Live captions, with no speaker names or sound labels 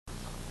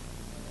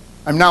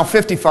I'm now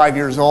 55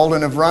 years old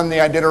and have run the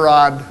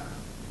Iditarod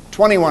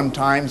 21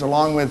 times,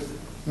 along with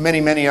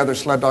many, many other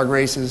sled dog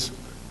races.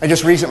 I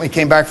just recently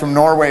came back from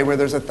Norway, where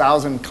there's a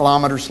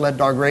 1,000-kilometer sled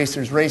dog race.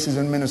 There's races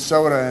in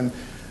Minnesota and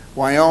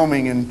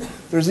Wyoming, and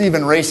there's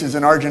even races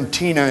in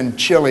Argentina and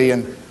Chile,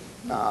 and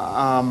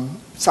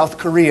South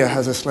Korea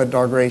has a sled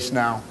dog race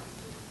now.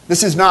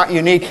 This is not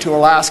unique to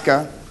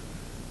Alaska,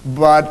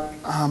 but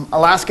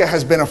Alaska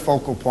has been a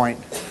focal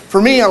point.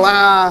 For me,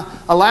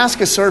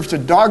 Alaska serves to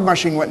dog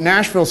mushing what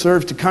Nashville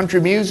serves to country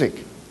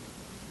music.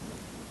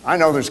 I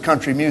know there's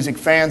country music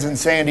fans in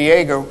San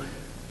Diego,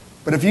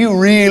 but if you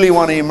really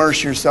want to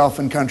immerse yourself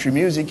in country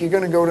music, you're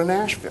going to go to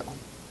Nashville.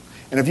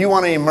 And if you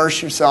want to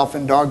immerse yourself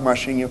in dog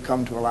mushing, you'll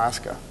come to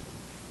Alaska.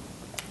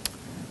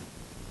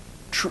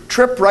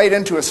 Tripped right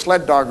into a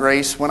sled dog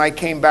race when I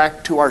came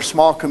back to our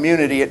small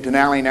community at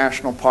Denali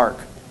National Park.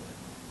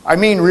 I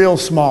mean real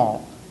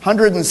small.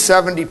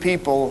 170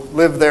 people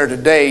live there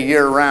today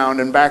year-round,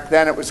 and back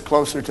then it was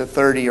closer to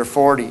 30 or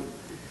 40.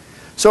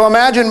 So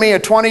imagine me, a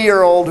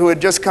 20-year-old who had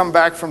just come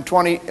back from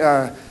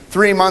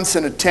 3 months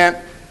in a tent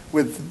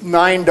with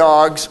 9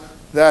 dogs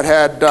that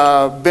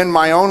had been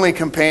my only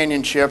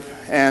companionship,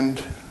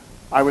 and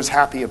I was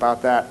happy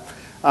about that.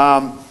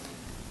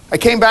 I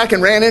came back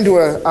and ran into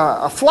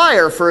a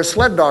flyer for a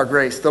sled dog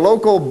race. The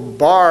local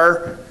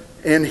bar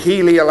in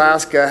Healy,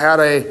 Alaska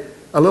had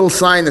a little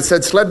sign that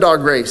said sled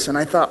dog race, and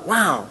I thought,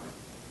 wow,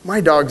 my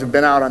dogs have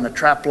been out on the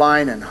trap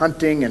line and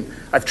hunting, and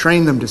I've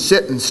trained them to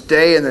sit and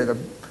stay, and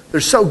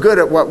they're so good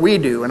at what we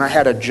do. And I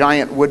had a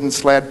giant wooden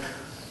sled.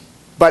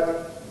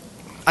 But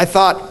I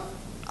thought,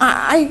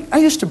 I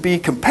used to be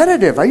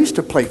competitive. I used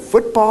to play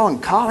football in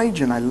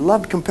college, and I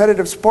loved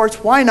competitive sports.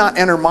 Why not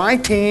enter my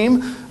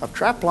team of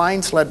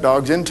trapline sled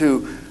dogs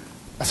into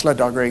a sled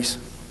dog race?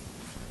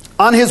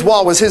 On his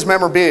wall was his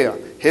memorabilia,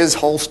 his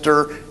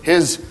holster,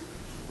 his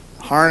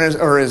harness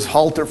or his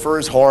halter for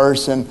his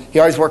horse, and he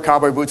always wore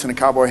cowboy boots and a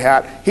cowboy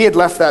hat. He had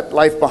left that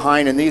life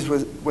behind, and these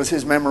was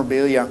his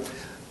memorabilia.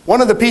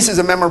 One of the pieces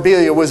of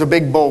memorabilia was a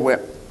big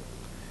bullwhip,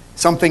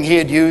 something he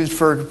had used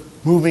for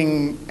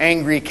moving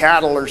angry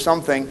cattle or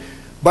something.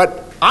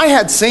 But I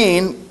had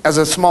seen, as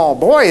a small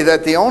boy,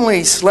 that the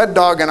only sled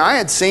dog I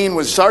had seen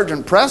was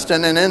Sergeant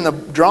Preston, and in the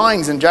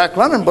drawings in Jack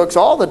London books,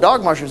 all the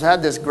dog mushers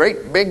had this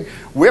great big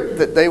whip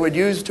that they would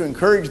use to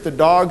encourage the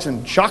dogs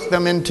and shock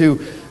them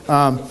into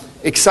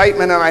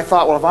excitement. And I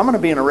thought, well, if I'm going to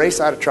be in a race,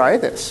 I ought to try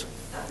this.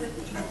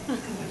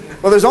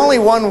 Well, there's only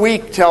 1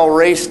 week till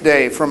race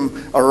day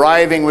from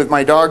arriving with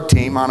my dog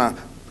team on a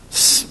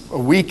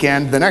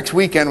weekend. The next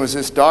weekend was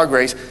this dog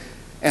race.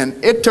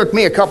 And it took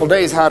me a couple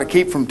days how to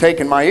keep from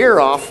taking my ear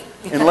off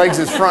in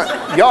Legs'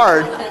 front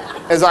yard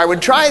as I would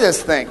try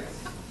this thing.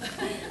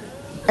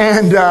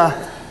 And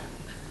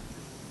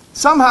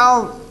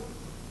somehow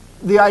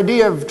the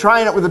idea of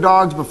trying it with the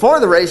dogs before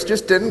the race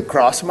just didn't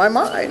cross my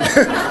mind.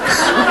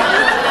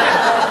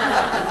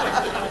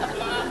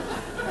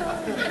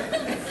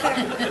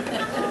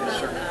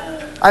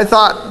 I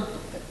thought,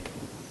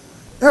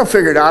 they'll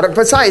figure it out.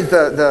 Besides,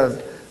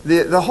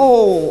 the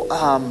whole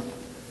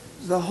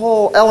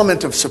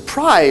element of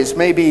surprise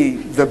may be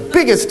the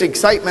biggest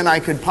excitement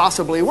I could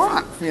possibly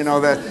want,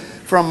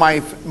 from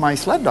my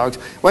sled dogs.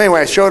 Well,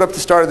 anyway, I showed up to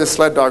start of this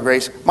sled dog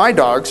race. My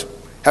dogs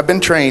have been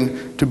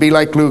trained to be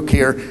like Luke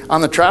here. On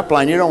the trap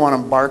line, you don't want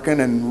them barking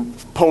and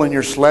pulling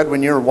your sled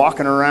when you're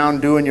walking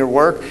around doing your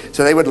work.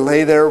 So they would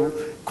lay there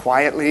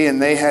quietly,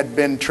 and they had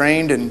been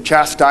trained and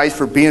chastised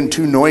for being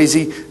too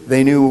noisy.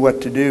 They knew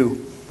what to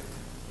do.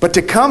 But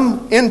to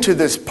come into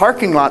this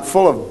parking lot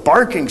full of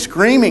barking,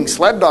 screaming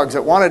sled dogs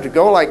that wanted to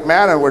go like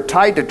mad and were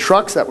tied to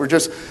trucks that were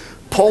just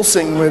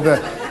pulsing with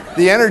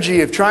the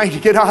energy of trying to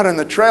get out on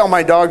the trail,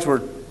 my dogs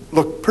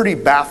looked pretty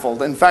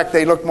baffled. In fact,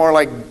 they looked more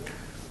like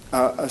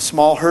a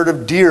small herd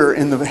of deer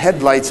in the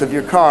headlights of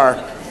your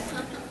car.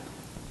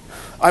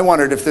 I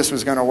wondered if this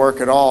was going to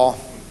work at all.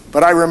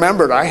 But I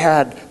remembered I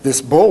had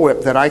this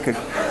bullwhip that I could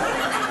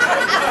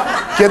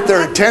get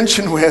their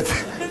attention with.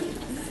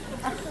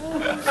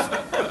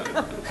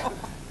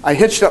 I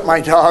hitched up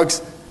my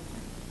dogs.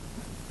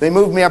 They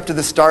moved me up to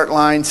the start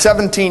line.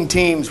 17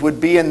 teams would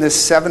be in this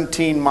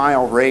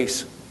 17-mile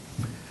race.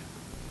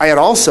 I had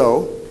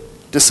also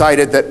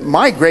decided that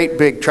my great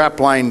big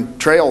trapline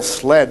trail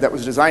sled that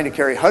was designed to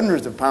carry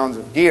hundreds of pounds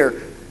of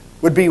gear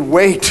would be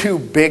way too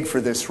big for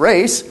this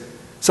race.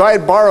 So I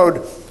had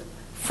borrowed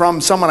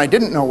from someone I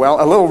didn't know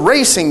well a little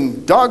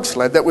racing dog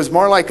sled that was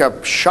more like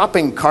a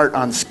shopping cart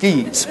on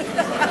skis.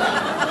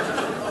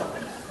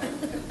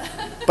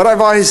 But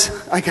I've always,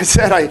 like I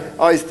said, I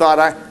always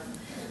thought,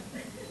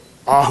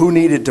 who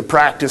needed to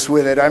practice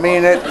with it? I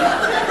mean,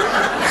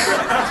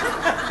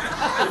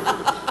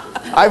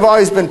 I've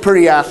always been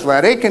pretty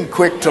athletic and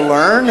quick to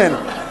learn, and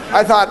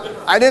I thought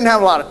I didn't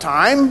have a lot of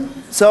time,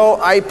 so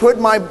I put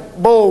my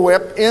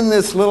bullwhip in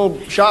this little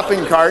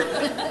shopping cart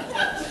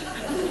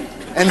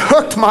and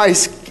hooked my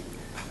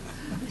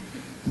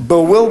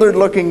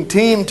bewildered-looking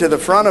team to the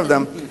front of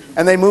them,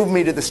 and they moved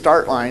me to the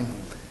start line.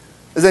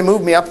 As they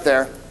moved me up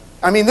there,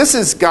 I mean, this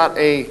has got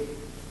a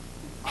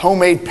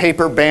homemade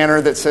paper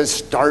banner that says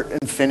start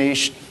and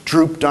finish,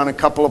 drooped on a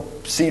couple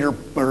of cedar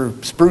or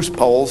spruce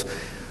poles.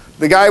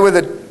 The guy with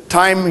a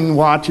timing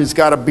watch has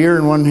got a beer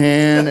in one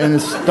hand and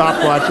his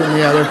stopwatch in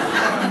the other.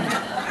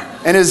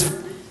 And his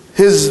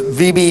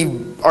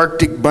VB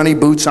Arctic bunny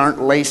boots aren't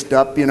laced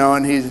up, you know,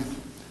 and he's,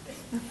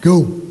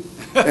 go.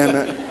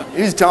 And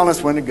he's telling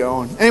us when to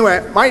go. And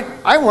anyway,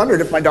 I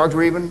wondered if my dogs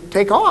were even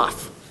take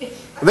off.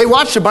 They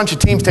watched a bunch of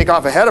teams take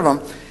off ahead of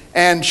them.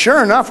 And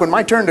sure enough, when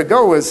my turn to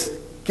go was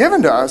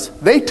given to us,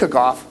 they took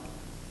off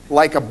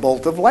like a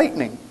bolt of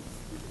lightning.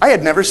 I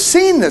had never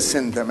seen this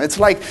in them. It's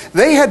like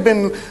they had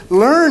been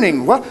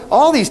learning. Well,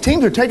 all these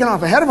teams are taking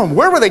off ahead of them.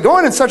 Where were they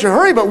going in such a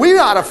hurry? But we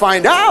ought to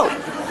find out.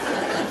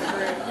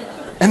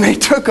 And they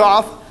took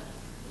off,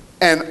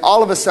 and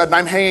all of a sudden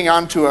I'm hanging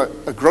on to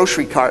a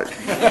grocery cart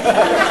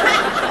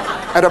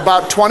at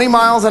about 20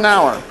 miles an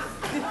hour.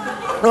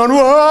 Going,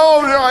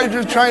 whoa, I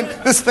just trying.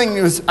 This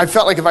thing was, I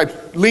felt like if I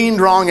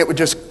leaned wrong, it would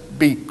just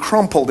be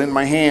crumpled in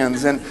my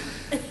hands.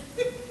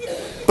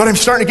 But I'm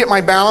starting to get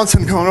my balance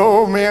and going,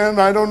 oh man,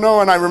 I don't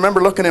know. And I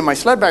remember looking in my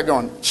sled bag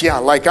going, yeah,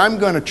 like I'm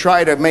going to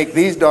try to make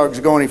these dogs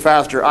go any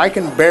faster. I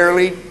can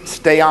barely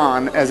stay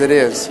on as it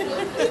is.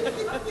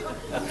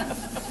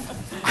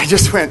 I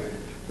just went,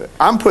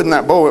 I'm putting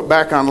that bow whip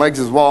back on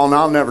Legs' wall and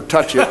I'll never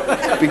touch it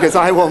because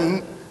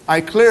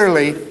I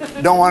clearly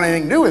don't want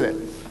anything to do with it.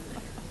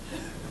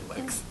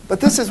 But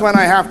this is when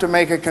I have to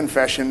make a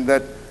confession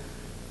that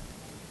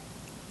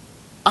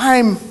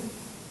I'm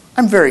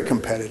very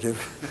competitive.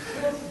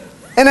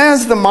 And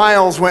as the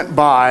miles went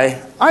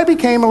by, I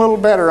became a little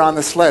better on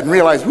the sled and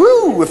realized,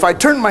 woo, if I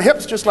turn my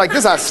hips just like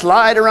this, I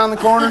slide around the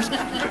corners.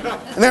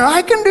 And then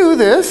I can do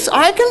this,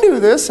 I can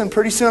do this. And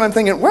pretty soon I'm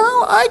thinking,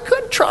 well, I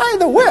could try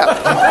the whip.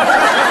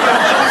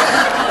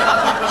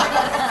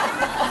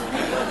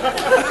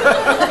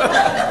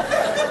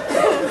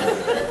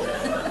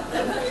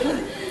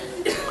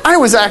 I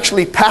was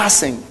actually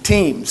passing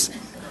teams.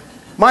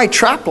 My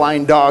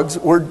trapline dogs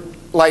were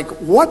like,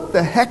 what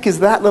the heck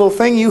is that little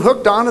thing you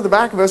hooked onto the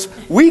back of us?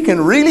 We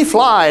can really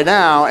fly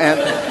now. And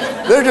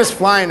they're just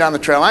flying down the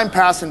trail. I'm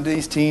passing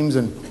these teams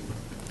and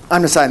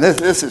I'm deciding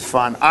this is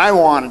fun. I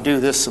want to do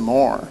this some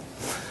more.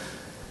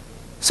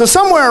 So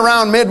somewhere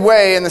around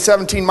midway in the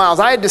 17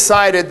 miles, I had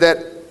decided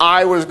that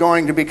I was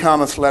going to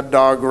become a sled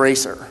dog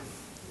racer.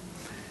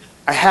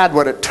 I had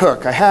what it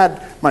took.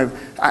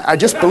 I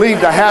just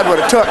believed I had what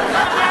it took.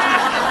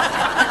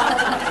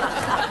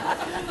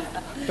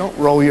 Don't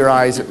roll your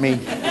eyes at me.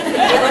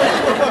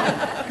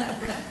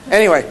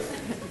 Anyway,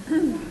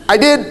 I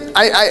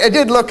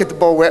did look at the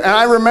bullwhip, and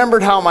I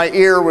remembered how my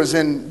ear was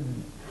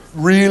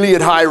really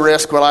at high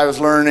risk while I was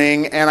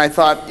learning, and I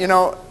thought, you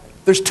know,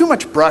 there's too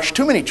much brush,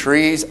 too many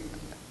trees.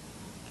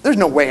 There's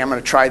no way I'm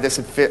going to try this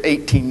at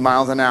 18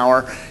 miles an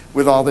hour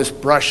with all this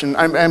brush, and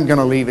I'm going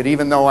to leave it,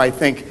 even though I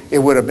think it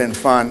would have been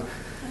fun.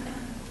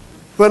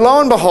 But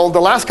lo and behold,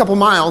 the last couple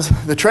miles,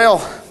 the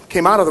trail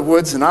came out of the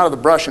woods and out of the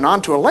brush and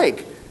onto a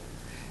lake.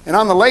 And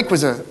on the lake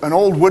was an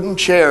old wooden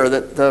chair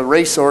that the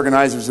race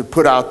organizers had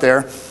put out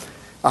there,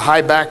 a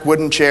high-back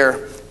wooden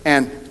chair.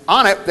 And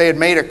on it, they had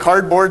made a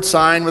cardboard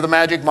sign with a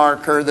magic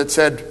marker that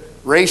said,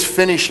 race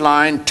finish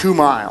line 2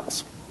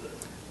 miles.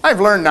 I've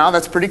learned now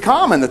that's pretty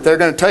common, that they're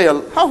going to tell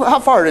you how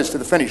far it is to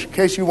the finish, in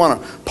case you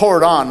want to pour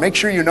it on. Make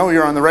sure you know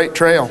you're on the right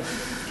trail.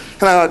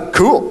 And I thought,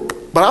 cool.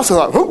 But I also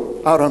thought,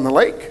 whoo, out on the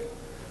lake,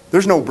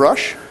 there's no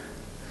brush.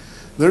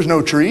 There's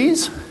no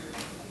trees.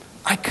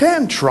 I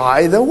can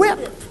try the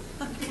whip.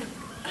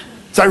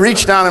 So I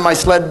reached down in my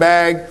sled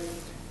bag,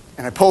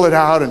 and I pulled it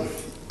out and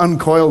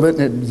uncoiled it,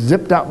 and it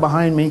zipped out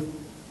behind me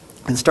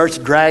and starts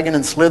dragging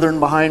and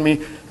slithering behind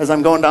me as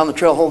I'm going down the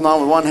trail holding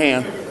on with one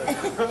hand.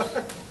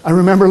 I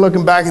remember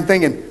looking back and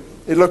thinking,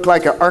 it looked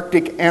like an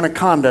Arctic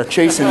anaconda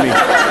chasing me.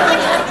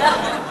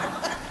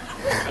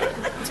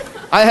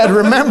 I had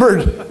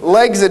remembered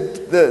Legs,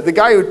 the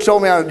guy who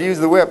told me how to use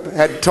the whip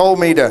had told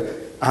me to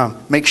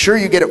make sure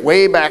you get it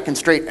way back and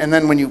straight, and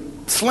then when you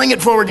sling it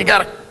forward, you got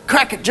to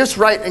crack it just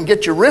right and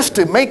get your wrist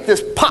to make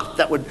this pop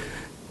that would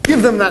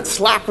give them that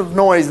slap of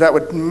noise that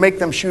would make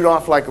them shoot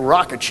off like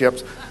rocket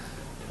ships,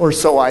 or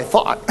so I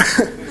thought.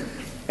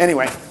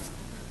 Anyway,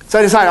 so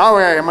I decided, all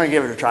right, I'm going to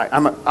give it a try.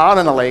 I'm out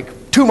on the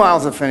lake, 2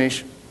 miles to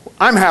finish.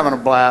 I'm having a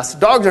blast.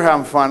 Dogs are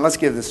having fun. Let's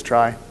give this a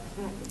try.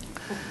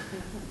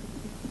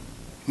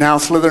 Now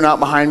slithering out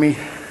behind me,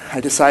 I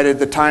decided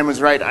the time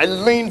was right. I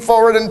leaned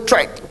forward and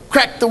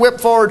cracked the whip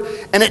forward,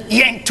 and it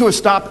yanked to a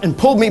stop and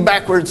pulled me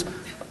backwards.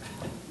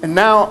 And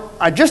now,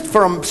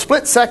 for a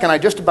split second, I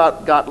just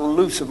about got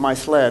loose of my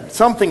sled.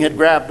 Something had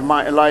grabbed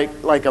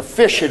like a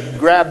fish had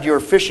grabbed your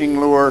fishing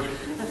lure.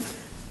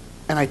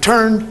 And I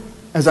turned,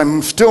 as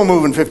I'm still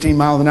moving 15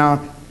 miles an hour,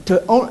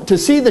 to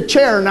see the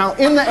chair now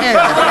in the air.